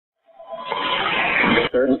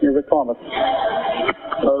sir. You're recording.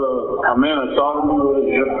 A man assaulted me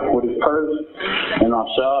with his purse, and I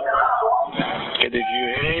shot. Okay, did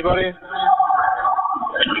you hit anybody?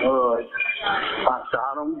 I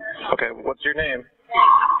shot him. Okay, what's your name?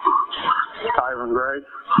 Tyron Gray.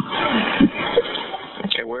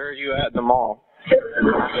 Okay, where are you at in the mall?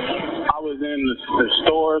 I was in the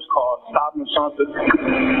store. It's called Stop and something.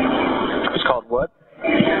 It's called what?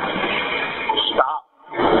 Stop.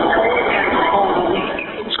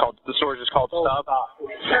 The store's just called Stop?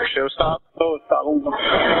 Show Stop? Oh, Stop. I'm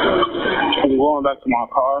going back to my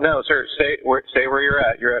car. No, sir, stay where you're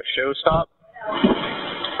at. You're at Show Stop?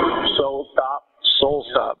 Soul Stop. Soul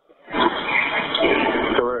Stop.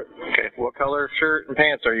 Correct. Okay, what color shirt and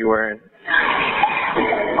pants are you wearing?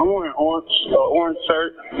 I'm wearing orange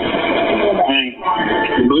shirt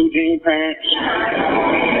and blue jean pants.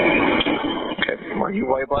 Okay, are you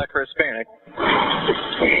white, black, or Hispanic?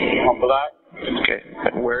 I'm black. Okay,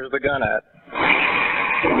 and where's the gun at?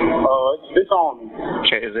 It's on me.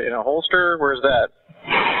 Okay, is it in a holster? Where's that?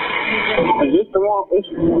 Is this the one?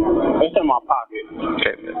 It's in my pocket.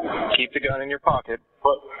 Okay, keep the gun in your pocket.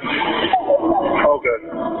 Okay.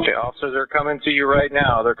 Okay, officers are coming to you right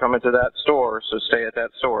now. They're coming to that store, so stay at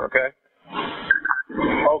that store, okay?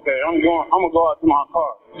 Okay, I'm gonna go out to my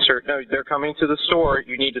car. Sir, no, they're coming to the store.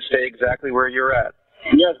 You need to stay exactly where you're at.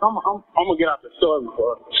 Yes, I'm gonna get out the store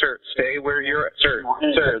before. Sir, stay where you're at. Sir,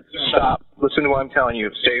 stop. Listen to what I'm telling you.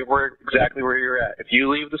 Stay exactly where you're at. If you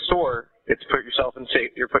leave the store, you're putting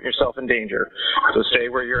yourself in danger. So stay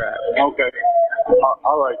where you're at. Okay.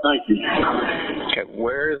 All right, thank you. Okay,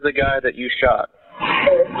 where is the guy that you shot? I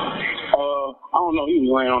don't know. He was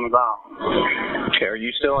laying on the ground. Okay, are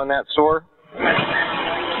you still in that store?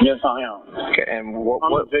 Yes, I am. Okay, and what?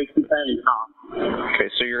 I'm at JCPenney now. Okay,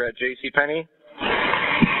 so you're at JCPenney?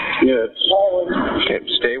 Yes. Okay,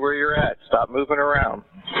 stay where you're at. Stop moving around.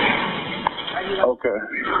 Okay.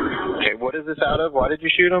 Okay, what is this out of? Why did you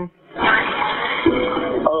shoot him?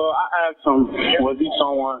 I asked him, was he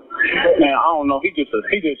someone? Man, I don't know. He just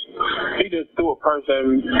threw a purse at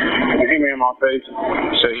me and hit me in my face.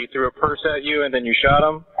 So he threw a purse at you and then you shot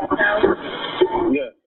him?